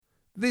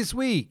This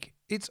week,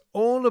 it's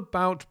all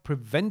about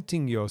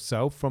preventing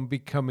yourself from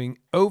becoming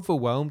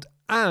overwhelmed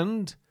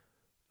and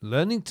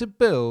learning to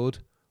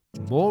build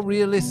more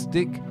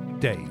realistic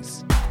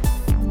days.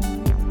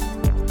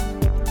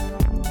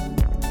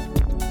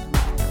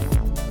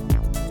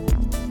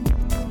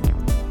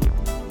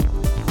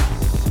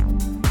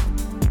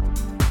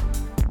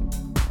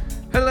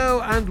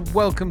 Hello and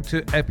welcome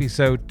to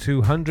episode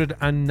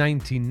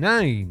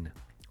 299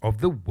 of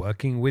the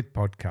Working With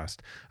podcast,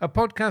 a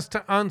podcast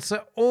to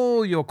answer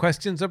all your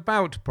questions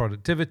about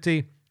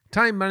productivity,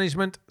 time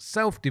management,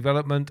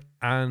 self-development,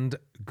 and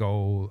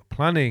goal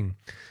planning.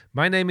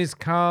 My name is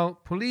Carl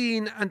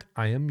Pauline, and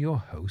I am your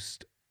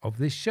host of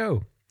this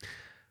show.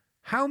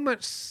 How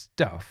much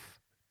stuff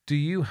do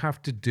you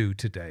have to do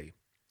today?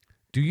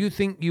 Do you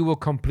think you will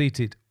complete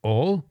it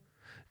all?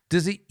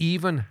 Does it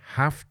even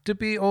have to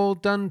be all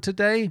done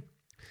today?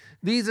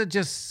 These are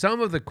just some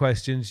of the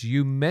questions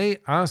you may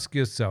ask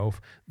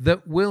yourself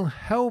that will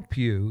help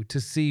you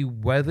to see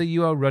whether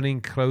you are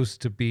running close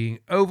to being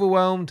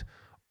overwhelmed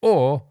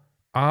or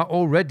are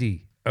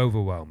already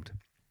overwhelmed.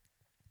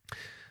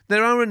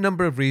 There are a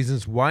number of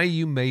reasons why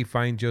you may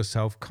find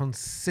yourself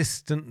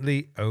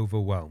consistently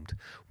overwhelmed,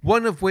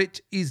 one of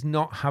which is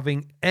not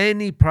having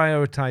any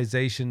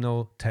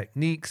prioritizational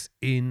techniques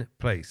in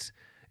place.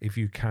 If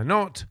you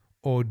cannot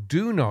or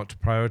do not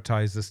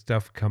prioritize the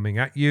stuff coming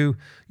at you,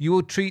 you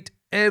will treat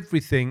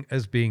everything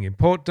as being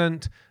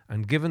important,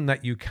 and given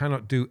that you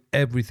cannot do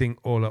everything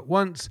all at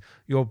once,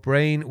 your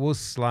brain will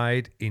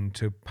slide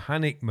into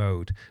panic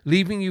mode,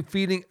 leaving you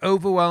feeling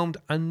overwhelmed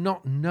and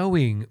not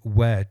knowing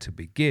where to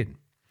begin.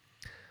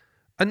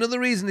 Another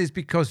reason is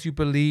because you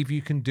believe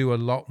you can do a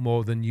lot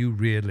more than you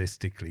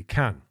realistically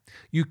can.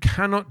 You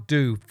cannot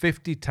do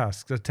 50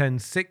 tasks,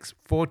 attend 6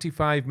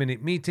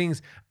 45-minute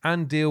meetings,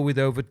 and deal with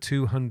over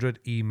 200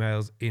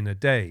 emails in a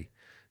day.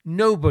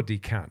 Nobody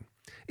can.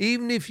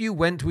 Even if you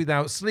went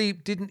without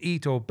sleep, didn't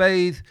eat or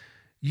bathe,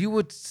 you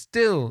would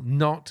still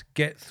not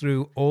get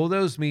through all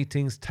those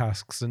meetings,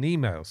 tasks, and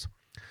emails.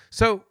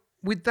 So,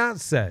 with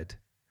that said,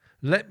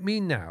 let me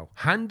now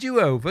hand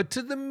you over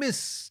to the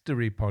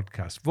mystery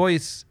podcast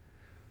voice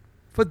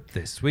for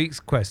this week's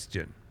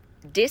question.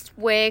 This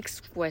week's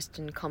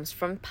question comes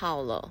from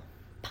Paolo.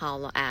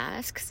 Paolo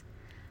asks,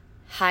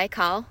 "Hi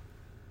Carl,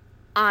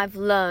 I've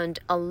learned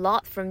a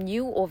lot from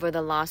you over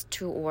the last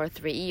 2 or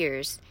 3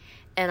 years,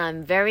 and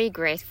I'm very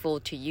grateful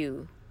to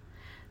you.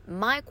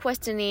 My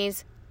question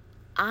is,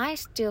 I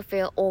still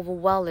feel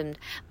overwhelmed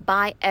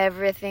by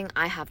everything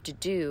I have to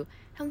do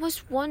and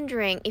was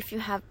wondering if you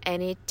have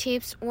any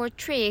tips or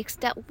tricks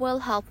that will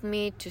help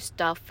me to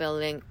stop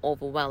feeling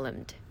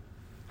overwhelmed."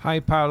 Hi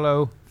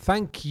Paolo,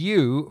 thank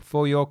you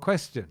for your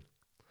question.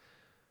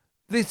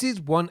 This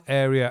is one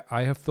area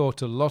I have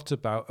thought a lot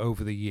about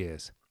over the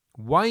years.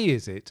 Why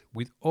is it,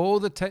 with all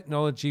the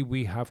technology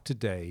we have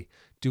today,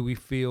 do we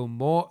feel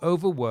more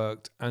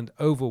overworked and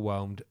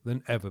overwhelmed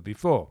than ever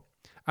before?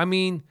 I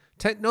mean,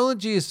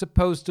 technology is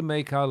supposed to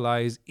make our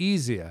lives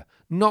easier,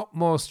 not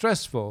more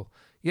stressful,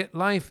 yet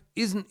life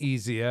isn't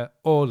easier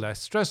or less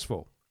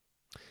stressful.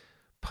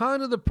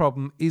 Part of the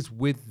problem is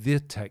with the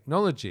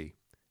technology.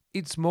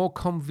 It's more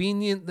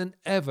convenient than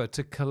ever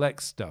to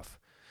collect stuff.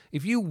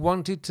 If you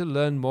wanted to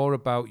learn more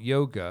about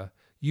yoga,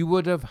 you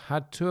would have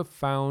had to have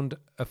found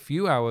a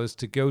few hours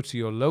to go to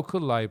your local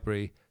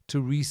library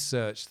to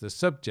research the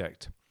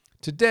subject.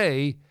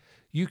 Today,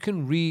 you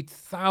can read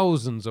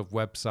thousands of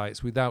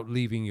websites without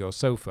leaving your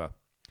sofa.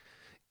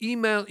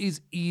 Email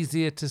is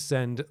easier to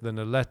send than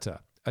a letter.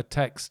 A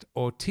text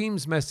or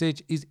Teams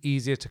message is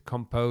easier to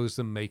compose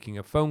than making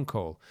a phone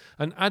call.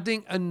 And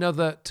adding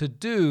another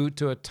to-do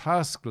to a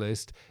task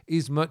list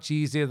is much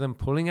easier than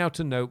pulling out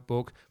a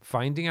notebook,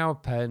 finding our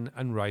pen,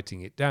 and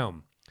writing it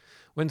down.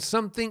 When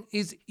something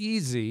is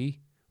easy,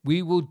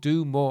 we will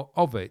do more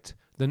of it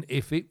than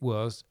if it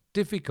was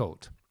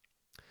difficult.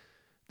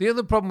 The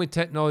other problem with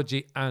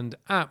technology and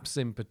apps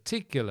in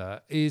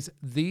particular is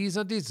these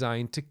are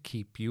designed to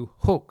keep you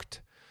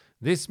hooked.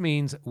 This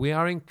means we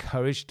are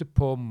encouraged to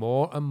pour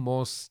more and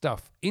more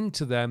stuff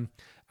into them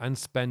and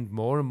spend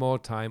more and more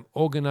time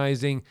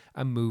organizing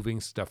and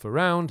moving stuff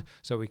around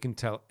so we can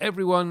tell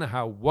everyone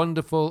how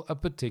wonderful a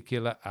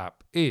particular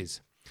app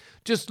is.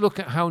 Just look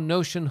at how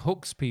Notion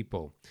hooks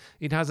people.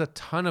 It has a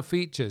ton of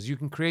features. You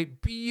can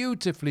create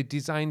beautifully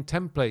designed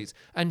templates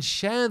and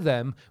share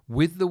them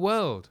with the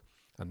world.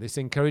 And this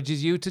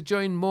encourages you to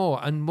join more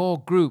and more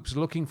groups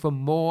looking for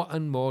more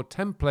and more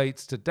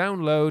templates to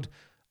download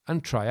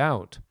and try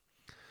out.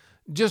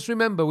 Just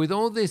remember, with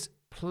all this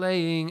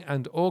playing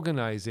and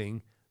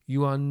organizing,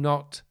 you are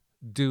not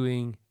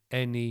doing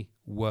any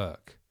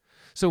work.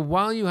 So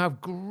while you have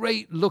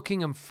great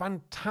looking and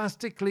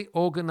fantastically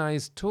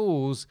organized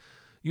tools,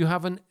 you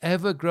have an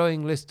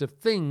ever-growing list of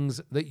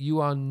things that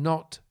you are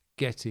not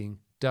getting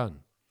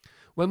done.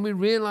 When we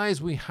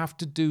realize we have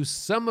to do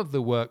some of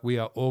the work we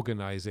are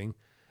organizing,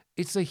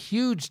 it's a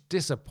huge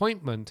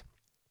disappointment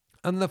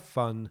and the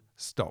fun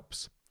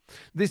stops.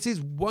 This is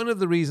one of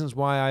the reasons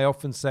why I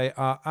often say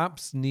our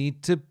apps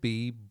need to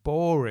be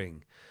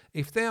boring.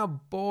 If they are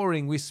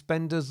boring, we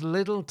spend as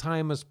little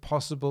time as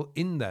possible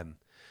in them,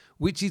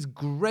 which is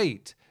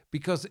great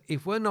because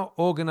if we're not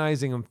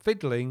organizing and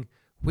fiddling,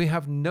 we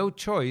have no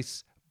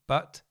choice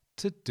but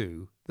to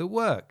do the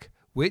work,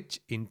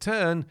 which in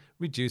turn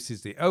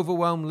reduces the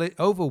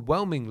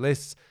overwhelming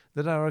lists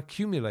that are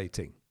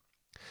accumulating.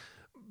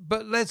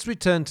 But let's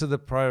return to the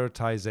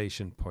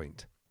prioritization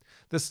point.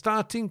 The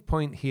starting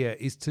point here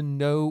is to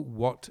know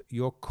what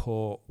your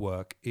core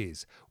work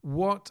is.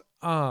 What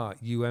are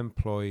you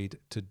employed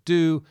to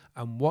do,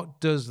 and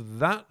what does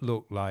that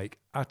look like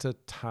at a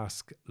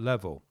task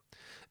level?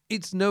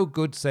 It's no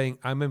good saying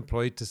I'm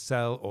employed to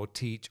sell or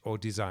teach or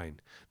design.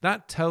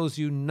 That tells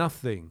you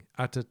nothing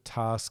at a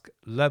task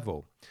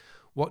level.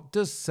 What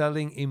does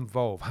selling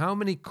involve? How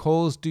many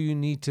calls do you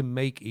need to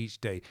make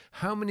each day?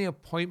 How many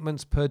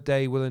appointments per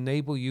day will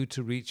enable you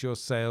to reach your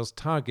sales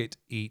target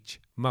each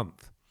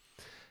month?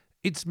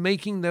 It's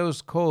making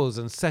those calls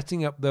and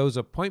setting up those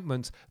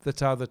appointments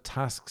that are the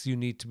tasks you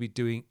need to be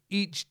doing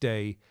each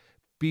day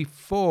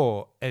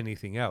before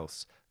anything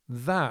else.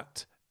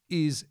 That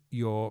is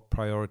your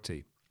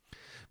priority.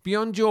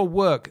 Beyond your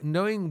work,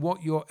 knowing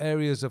what your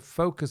areas of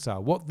focus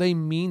are, what they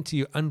mean to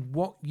you, and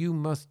what you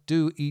must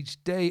do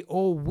each day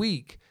or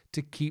week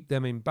to keep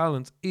them in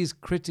balance is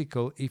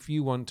critical if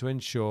you want to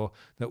ensure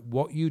that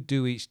what you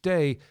do each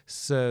day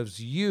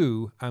serves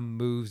you and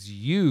moves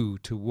you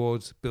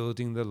towards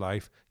building the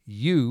life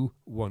you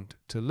want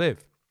to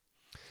live.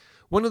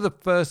 One of the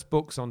first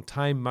books on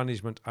time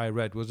management I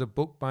read was a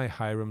book by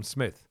Hiram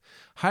Smith.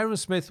 Hiram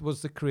Smith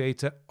was the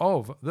creator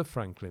of the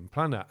Franklin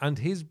Planner, and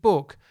his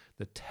book,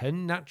 The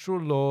 10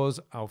 Natural Laws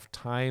of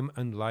Time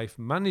and Life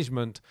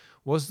Management,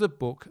 was the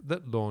book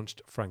that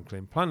launched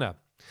Franklin Planner.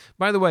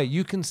 By the way,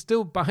 you can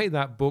still buy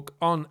that book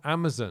on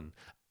Amazon,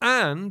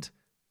 and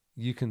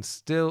you can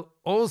still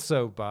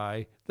also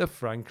buy the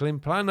Franklin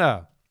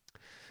Planner.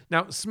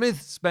 Now,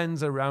 Smith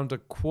spends around a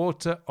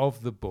quarter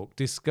of the book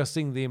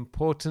discussing the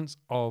importance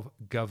of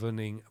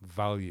governing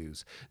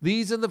values.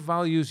 These are the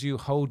values you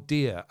hold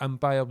dear,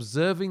 and by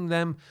observing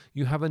them,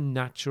 you have a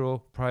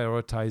natural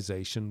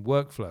prioritization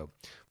workflow.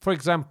 For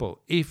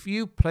example, if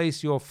you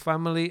place your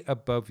family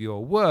above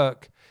your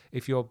work,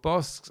 if your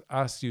boss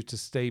asks you to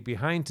stay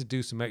behind to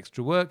do some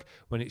extra work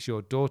when it's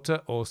your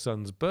daughter or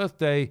son's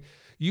birthday,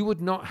 you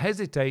would not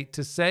hesitate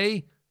to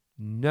say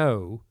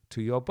no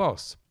to your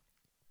boss.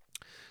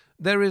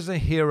 There is a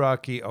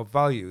hierarchy of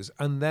values,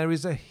 and there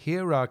is a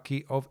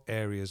hierarchy of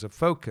areas of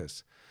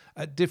focus.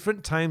 At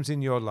different times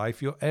in your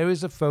life, your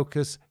areas of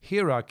focus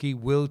hierarchy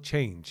will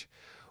change.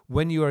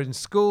 When you are in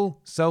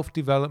school,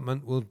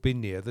 self-development will be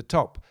near the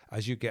top.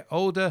 As you get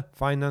older,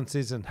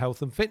 finances and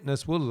health and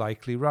fitness will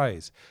likely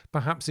rise.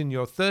 Perhaps in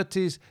your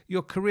 30s,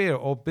 your career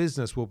or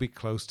business will be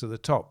close to the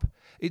top.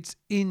 It's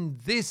in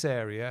this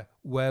area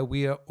where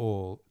we are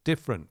all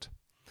different.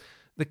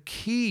 The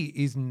key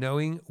is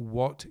knowing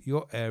what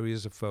your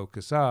areas of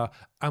focus are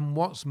and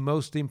what's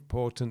most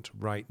important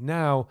right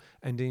now,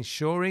 and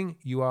ensuring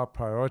you are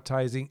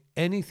prioritizing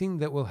anything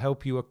that will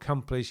help you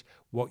accomplish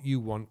what you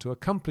want to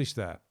accomplish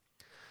there.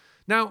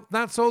 Now,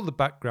 that's all the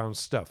background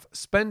stuff.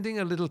 Spending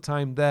a little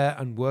time there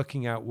and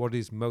working out what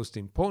is most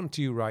important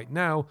to you right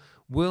now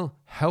will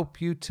help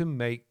you to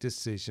make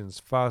decisions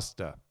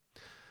faster.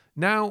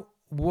 Now,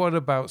 what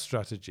about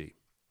strategy?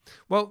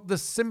 Well, the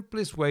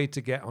simplest way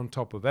to get on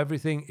top of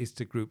everything is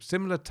to group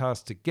similar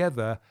tasks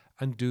together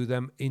and do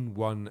them in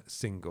one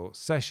single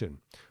session.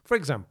 For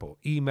example,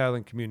 email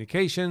and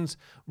communications,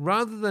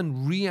 rather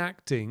than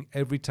reacting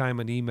every time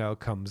an email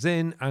comes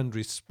in and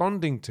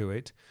responding to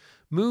it,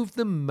 move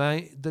the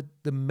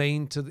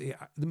mail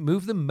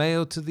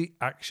to the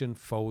action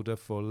folder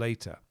for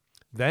later.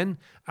 Then,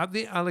 at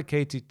the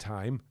allocated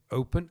time,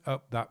 open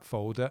up that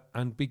folder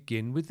and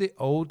begin with the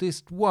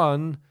oldest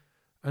one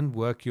and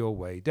work your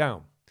way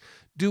down.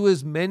 Do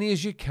as many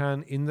as you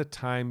can in the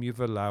time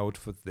you've allowed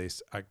for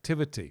this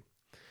activity.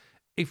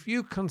 If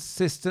you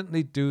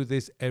consistently do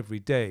this every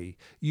day,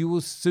 you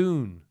will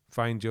soon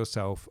find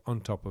yourself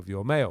on top of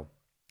your mail.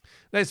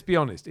 Let's be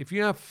honest, if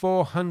you have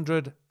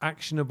 400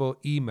 actionable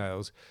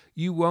emails,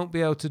 you won't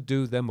be able to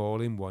do them all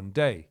in one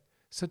day.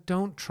 So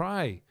don't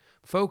try.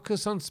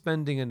 Focus on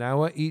spending an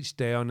hour each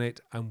day on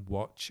it and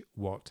watch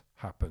what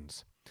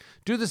happens.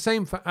 Do the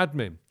same for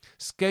admin.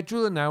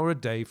 Schedule an hour a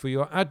day for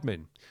your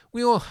admin.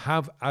 We all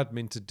have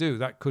admin to do.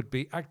 That could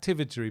be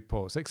activity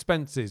reports,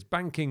 expenses,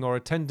 banking, or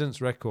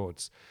attendance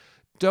records.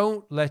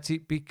 Don't let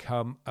it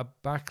become a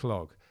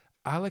backlog.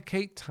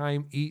 Allocate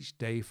time each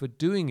day for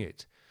doing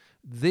it.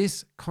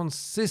 This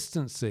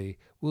consistency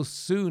will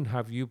soon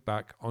have you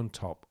back on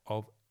top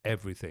of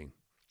everything.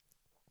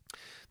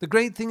 The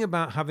great thing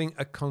about having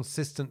a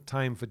consistent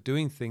time for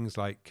doing things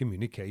like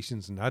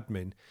communications and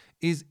admin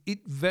is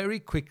it very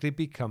quickly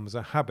becomes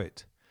a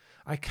habit.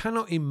 I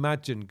cannot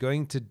imagine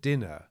going to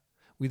dinner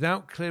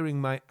without clearing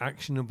my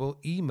actionable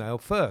email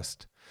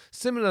first.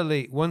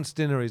 Similarly, once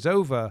dinner is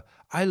over,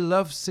 I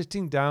love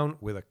sitting down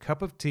with a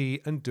cup of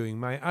tea and doing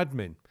my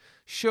admin.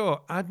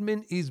 Sure,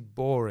 admin is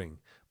boring,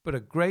 but a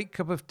great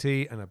cup of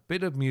tea and a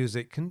bit of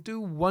music can do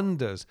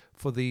wonders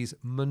for these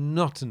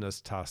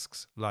monotonous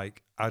tasks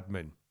like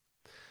admin.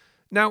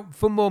 Now,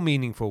 for more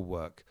meaningful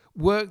work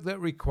that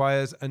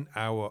requires an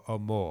hour or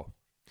more.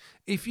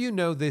 If you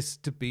know this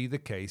to be the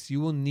case,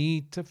 you will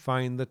need to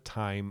find the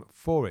time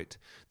for it.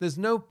 There's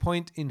no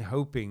point in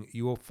hoping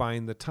you will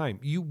find the time.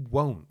 You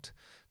won't.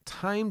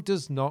 Time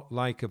does not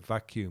like a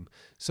vacuum,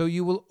 so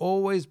you will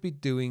always be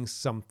doing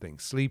something,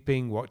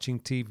 sleeping, watching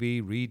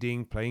TV,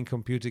 reading, playing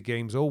computer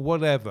games, or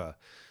whatever.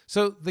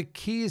 So the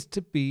key is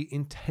to be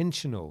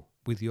intentional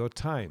with your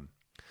time.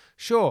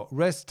 Sure,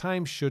 rest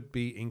time should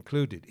be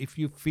included. If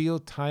you feel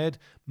tired,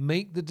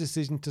 make the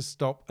decision to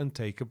stop and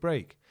take a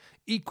break.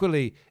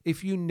 Equally,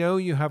 if you know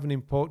you have an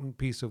important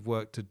piece of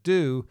work to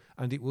do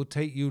and it will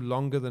take you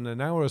longer than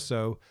an hour or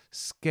so,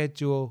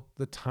 schedule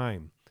the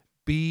time.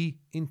 Be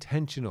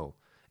intentional.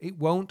 It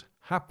won't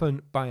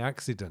happen by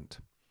accident.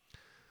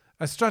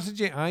 A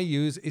strategy I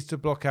use is to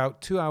block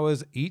out 2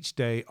 hours each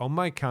day on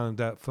my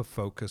calendar for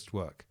focused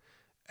work.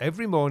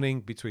 Every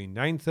morning between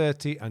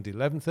 9:30 and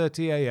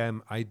 11:30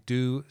 a.m. I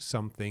do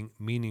something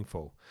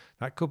meaningful.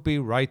 That could be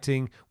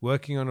writing,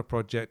 working on a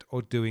project,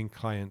 or doing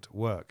client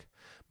work.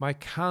 My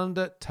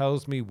calendar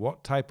tells me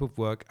what type of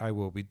work I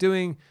will be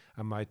doing,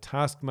 and my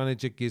task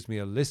manager gives me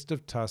a list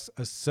of tasks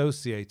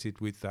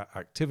associated with that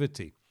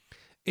activity.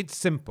 It's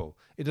simple.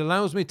 It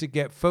allows me to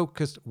get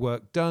focused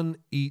work done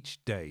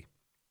each day.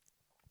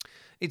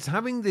 It's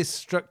having this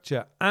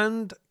structure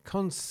and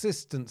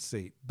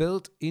consistency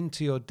built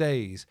into your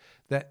days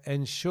that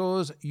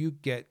ensures you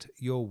get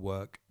your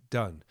work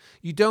done.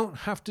 You don't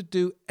have to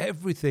do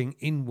everything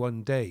in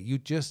one day. You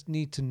just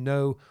need to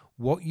know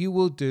what you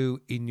will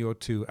do in your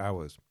 2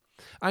 hours.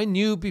 I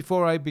knew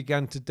before I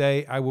began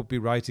today I would be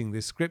writing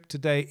this script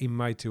today in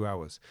my 2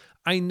 hours.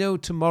 I know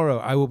tomorrow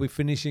I will be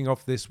finishing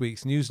off this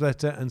week's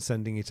newsletter and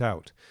sending it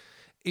out.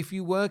 If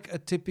you work a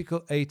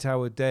typical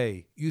 8-hour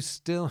day, you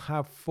still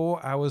have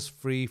 4 hours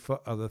free for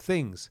other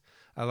things,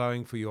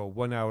 allowing for your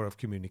 1 hour of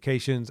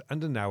communications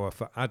and an hour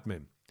for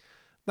admin.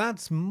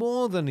 That's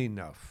more than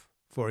enough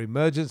for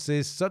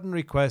emergencies, sudden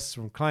requests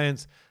from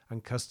clients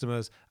and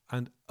customers,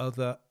 and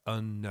other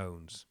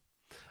unknowns.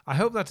 I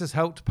hope that has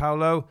helped,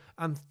 Paolo,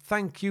 and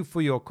thank you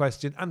for your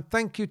question, and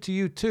thank you to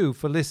you too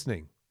for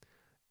listening.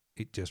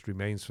 It just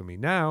remains for me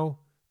now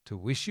to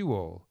wish you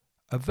all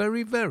a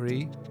very,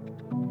 very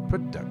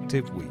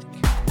productive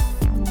week.